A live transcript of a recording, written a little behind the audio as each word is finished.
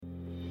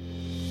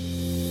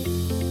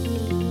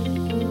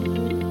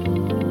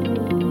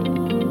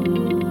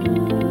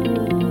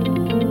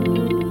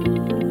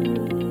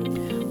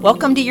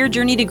Welcome to Your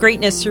Journey to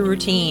Greatness Through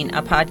Routine,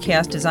 a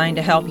podcast designed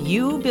to help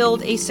you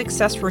build a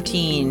success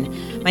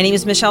routine. My name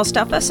is Michelle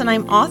Steffes, and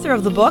I'm author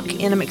of the book,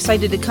 and I'm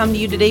excited to come to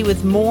you today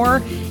with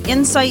more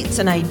insights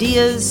and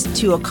ideas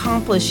to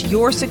accomplish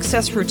your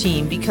success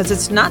routine, because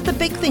it's not the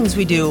big things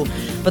we do,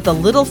 but the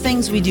little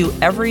things we do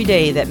every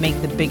day that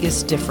make the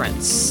biggest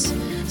difference.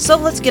 So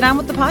let's get on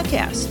with the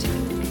podcast.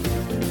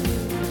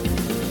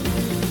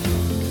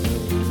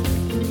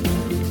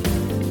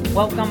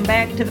 Welcome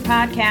back to the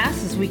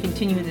podcast as we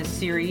continue this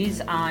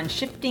series on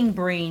shifting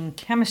brain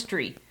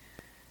chemistry.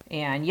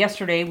 And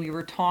yesterday we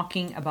were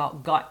talking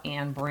about gut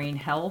and brain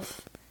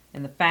health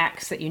and the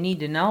facts that you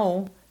need to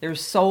know. There's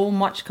so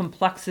much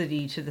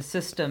complexity to the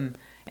system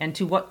and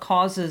to what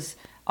causes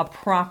a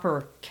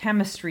proper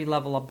chemistry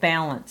level of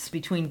balance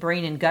between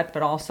brain and gut,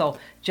 but also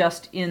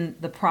just in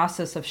the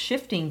process of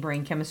shifting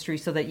brain chemistry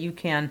so that you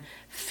can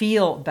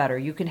feel better,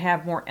 you can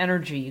have more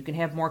energy, you can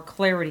have more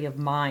clarity of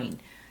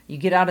mind. You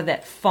get out of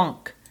that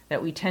funk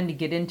that we tend to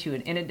get into.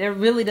 And it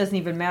really doesn't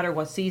even matter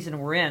what season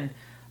we're in,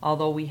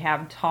 although we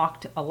have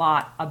talked a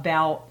lot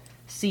about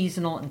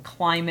seasonal and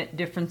climate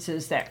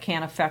differences that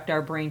can affect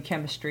our brain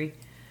chemistry.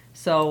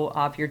 So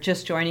if you're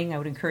just joining, I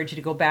would encourage you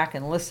to go back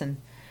and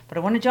listen. But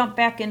I want to jump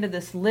back into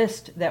this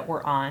list that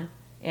we're on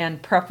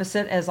and preface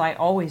it, as I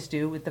always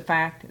do, with the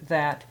fact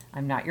that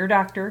I'm not your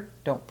doctor.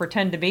 Don't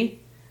pretend to be.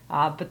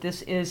 But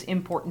this is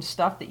important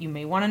stuff that you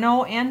may want to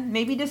know and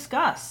maybe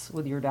discuss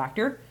with your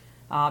doctor.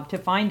 To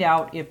find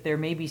out if there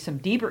may be some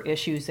deeper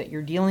issues that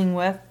you're dealing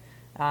with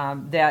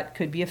that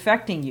could be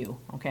affecting you,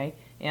 okay?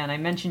 And I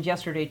mentioned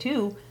yesterday,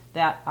 too,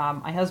 that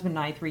my husband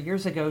and I 3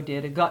 years ago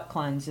did a gut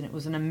cleanse, and it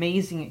was an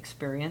amazing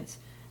experience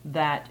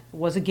that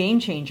was a game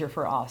changer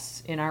for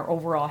us in our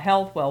overall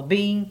health,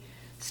 well-being,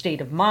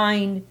 state of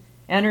mind,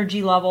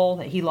 energy level.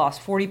 He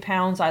lost 40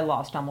 pounds. I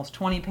lost almost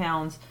 20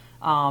 pounds.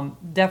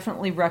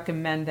 Definitely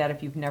recommend that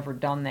if you've never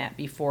done that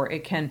before.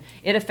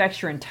 It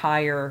affects your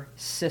entire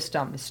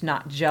system. It's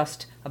not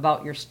just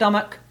about your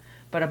stomach,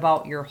 but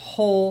about your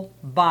whole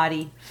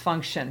body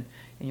function,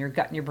 and your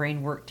gut and your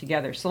brain work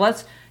together. So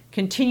let's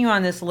continue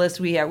on this list.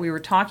 We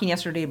were talking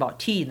yesterday about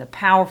tea and the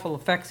powerful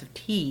effects of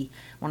tea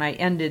when I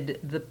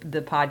ended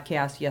the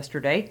podcast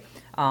yesterday.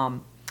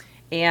 But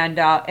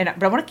I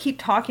want to keep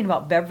talking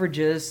about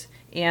beverages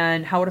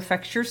and how it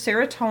affects your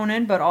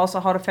serotonin, but also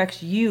how it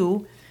affects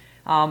you.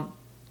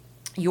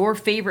 Your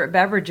favorite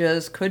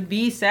beverages could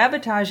be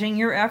sabotaging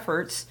your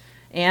efforts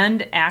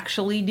and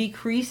actually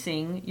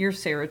decreasing your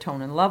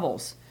serotonin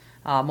levels.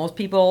 Most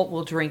people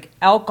will drink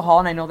alcohol,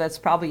 and I know that's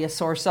probably a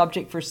sore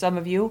subject for some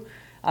of you,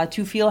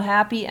 to feel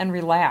happy and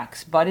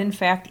relax. But in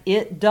fact,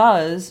 it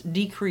does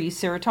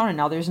decrease serotonin.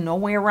 Now, there's no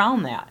way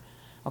around that.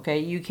 Okay,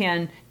 you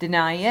can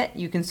deny it.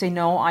 You can say,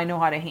 no, I know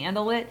how to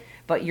handle it.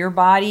 But your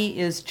body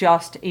is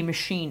just a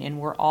machine, and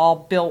we're all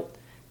built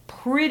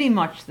pretty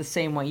much the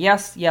same way.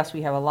 Yes,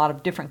 we have a lot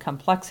of different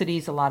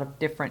complexities, a lot of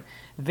different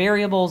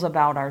variables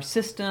about our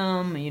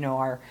system,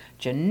 our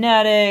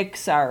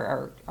genetics,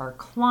 our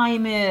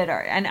climate,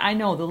 and I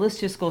know the list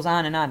just goes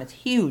on and on. It's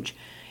huge.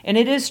 And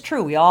it is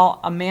true. We all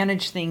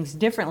manage things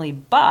differently,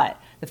 but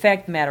the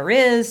fact of the matter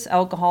is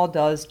alcohol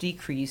does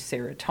decrease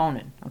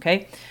serotonin,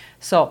 okay?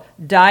 So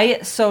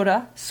diet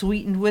soda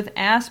sweetened with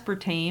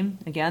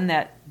aspartame, again,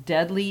 that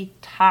deadly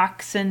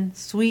toxin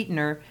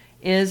sweetener,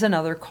 is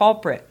another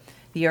culprit.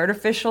 The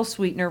artificial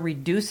sweetener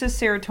reduces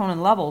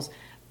serotonin levels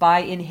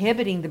by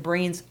inhibiting the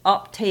brain's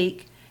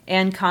uptake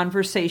and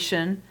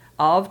conversion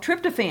of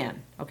tryptophan.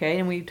 Okay,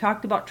 and we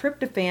talked about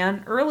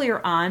tryptophan earlier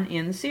on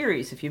in the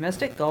series. If you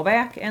missed it, go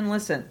back and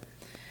listen.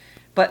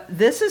 But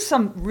this is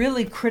some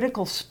really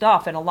critical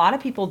stuff, and a lot of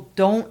people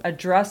don't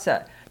address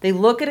it. They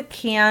look at a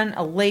can,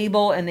 a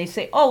label, and they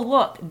say, oh,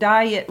 look,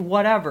 diet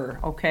whatever,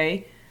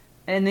 okay?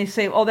 And they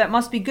say, oh, that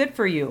must be good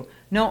for you.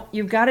 No,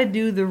 you've got to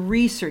do the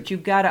research.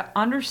 You've got to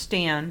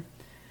understand.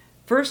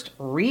 First,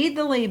 read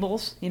the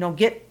labels,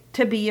 get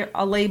to be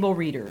a label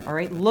reader, all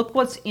right? Look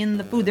what's in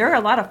the food. There are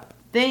a lot of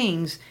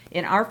things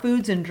in our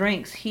foods and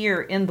drinks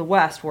here in the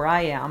West, where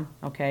I am,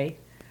 okay,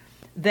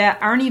 that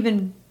aren't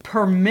even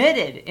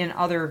permitted in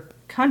other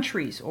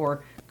countries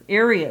or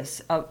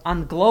areas on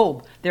the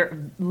globe.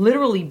 They're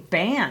literally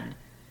banned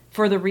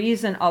for the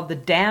reason of the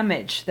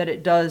damage that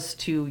it does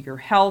to your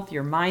health,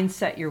 your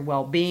mindset, your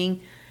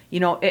well-being.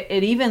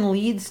 It even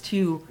leads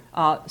to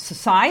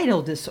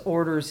societal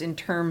disorders in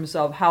terms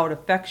of how it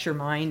affects your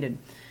mind. And,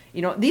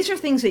 these are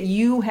things that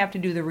you have to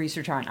do the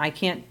research on. I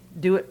can't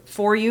do it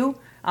for you,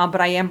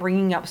 but I am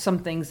bringing up some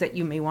things that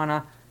you may want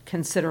to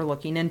consider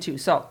looking into.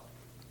 So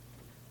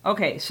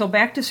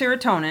back to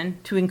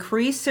serotonin. To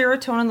increase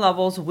serotonin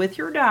levels with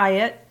your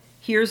diet,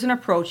 here's an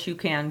approach you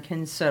can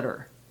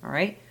consider, all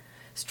right?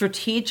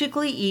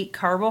 Strategically eat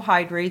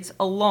carbohydrates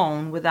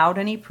alone without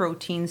any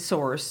protein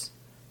source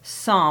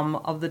some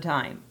of the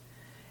time.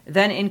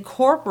 Then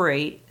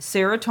incorporate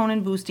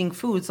serotonin-boosting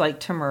foods like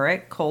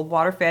turmeric, cold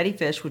water fatty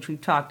fish, which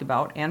we've talked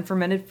about, and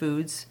fermented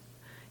foods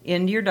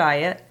into your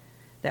diet.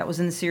 That was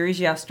in the series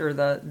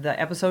yesterday, the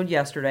episode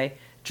yesterday.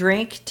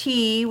 Drink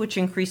tea, which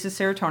increases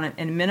serotonin,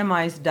 and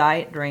minimize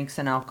diet drinks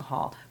and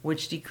alcohol,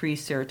 which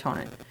decrease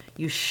serotonin.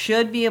 You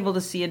should be able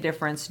to see a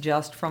difference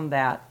just from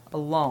that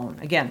alone.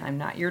 Again, I'm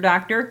not your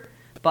doctor,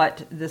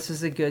 but this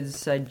is a good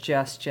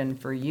suggestion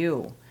for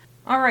you.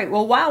 All right,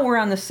 well, while we're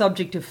on the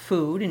subject of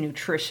food and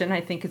nutrition,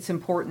 I think it's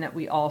important that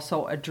we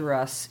also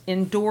address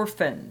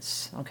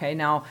endorphins. Okay,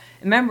 now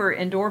remember,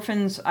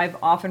 endorphins I've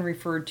often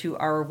referred to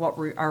are what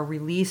are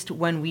released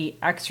when we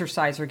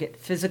exercise or get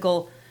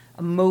physical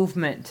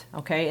movement.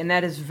 Okay, and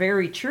that is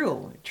very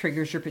true. It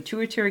triggers your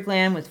pituitary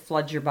gland, which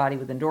floods your body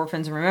with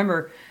endorphins. And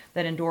remember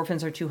that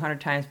endorphins are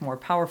 200 times more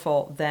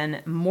powerful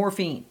than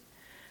morphine.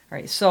 All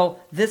right, so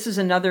this is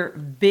another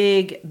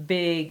big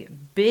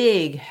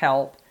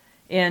help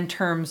in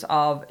terms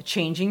of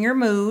changing your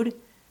mood,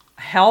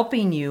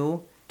 helping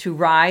you to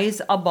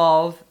rise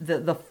above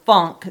the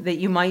funk that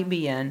you might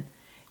be in.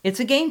 It's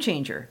a game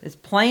changer. It's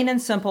plain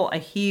and simple, a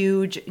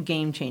huge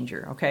game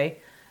changer, okay?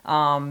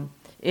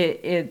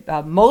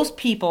 Most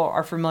people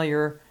are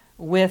familiar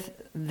with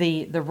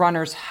the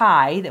runner's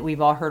high that we've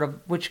all heard of,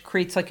 which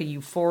creates like a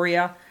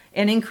euphoria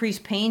and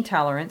increased pain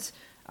tolerance.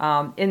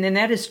 And then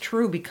that is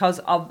true because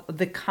of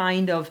the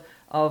kind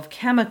of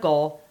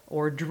chemical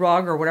or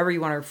drug or whatever you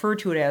want to refer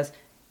to it as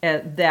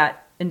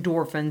that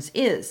endorphins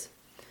is.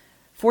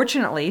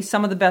 Fortunately,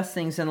 some of the best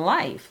things in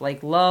life,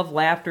 like love,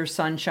 laughter,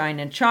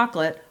 sunshine, and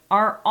chocolate,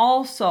 are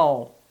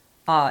also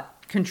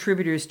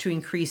contributors to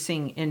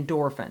increasing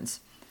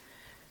endorphins.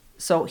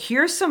 So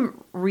here's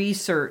some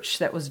research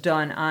that was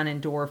done on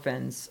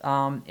endorphins.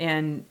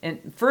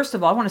 And first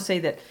of all, I want to say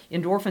that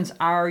endorphins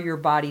are your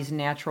body's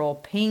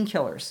natural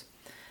painkillers.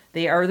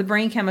 They are the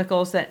brain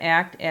chemicals that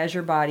act as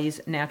your body's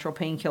natural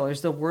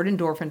painkillers. The word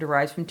endorphin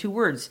derives from two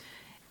words: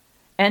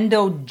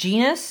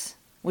 endogenous,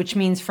 which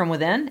means from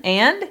within,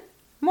 and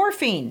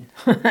morphine.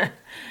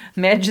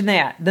 Imagine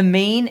that. The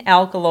main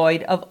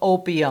alkaloid of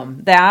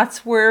opium.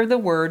 That's where the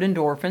word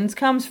endorphins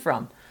comes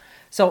from.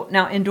 So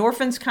now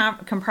endorphins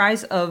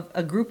comprise of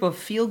a group of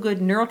feel-good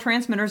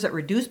neurotransmitters that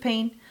reduce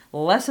pain,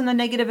 lessen the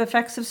negative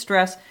effects of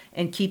stress,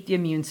 and keep the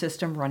immune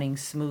system running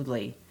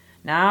smoothly.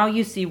 Now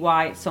you see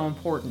why it's so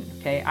important,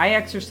 okay? I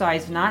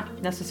exercise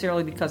not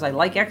necessarily because I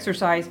like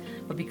exercise,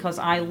 but because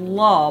I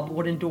love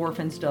what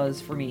endorphins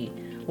does for me.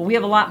 Well, we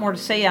have a lot more to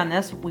say on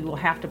this. We will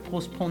have to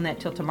postpone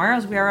that till tomorrow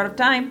as we are out of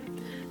time.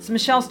 It's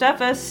Michelle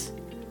Steffes.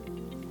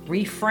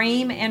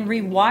 Reframe and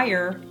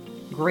rewire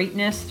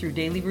greatness through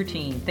daily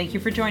routine. Thank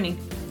you for joining.